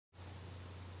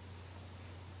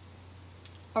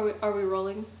Are we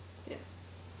rolling? Yeah.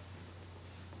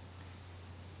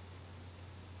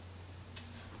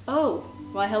 Oh,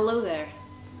 why hello there.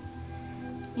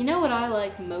 You know what I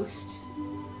like most?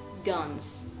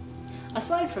 Guns.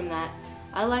 Aside from that,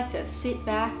 I like to sit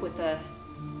back with a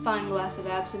fine glass of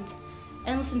absinthe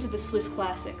and listen to the Swiss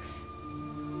classics.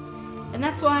 And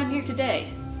that's why I'm here today.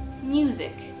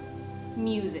 Music.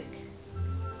 Music.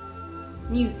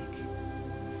 Music.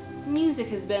 Music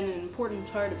has been an important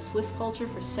part of Swiss culture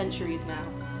for centuries now.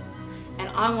 And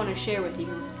I want to share with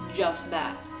you just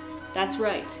that. That's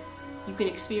right. You can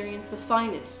experience the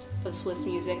finest of Swiss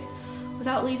music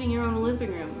without leaving your own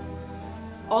living room.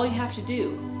 All you have to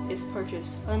do is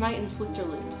purchase A Night in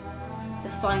Switzerland, the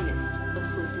finest of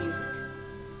Swiss music.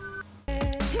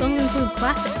 Songs include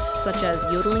classics such as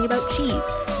yodeling about cheese,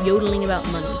 yodeling about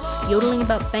money, yodeling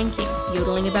about banking,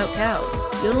 yodeling about cows,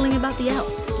 yodeling about the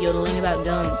Alps, yodeling about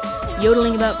guns,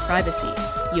 yodeling about privacy,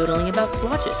 yodeling about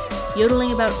swatches,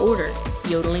 yodeling about order,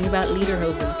 yodeling about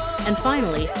lederhosen, and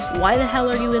finally, Why the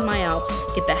Hell Are You in My Alps?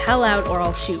 Get the Hell Out or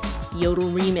I'll Shoot, Yodel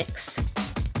Remix.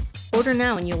 Order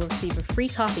now and you'll receive a free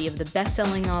copy of the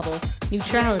best-selling novel,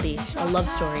 Neutrality, A Love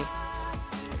Story.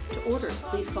 To order,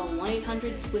 please call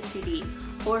 1-800-SWISS-CD,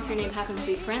 or if your name happens to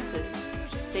be Francis,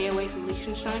 just stay away from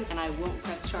Liechtenstein and I won't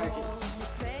press charges.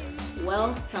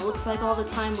 Well, that looks like all the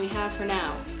time we have for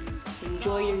now.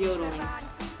 Enjoy your yodeling.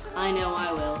 I know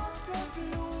I will.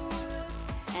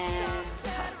 And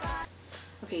cut.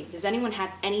 Okay, does anyone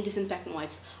have any disinfectant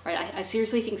wipes? Alright, I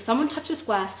seriously think someone touched this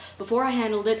glass before I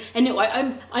handled it, and no,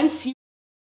 I'm serious.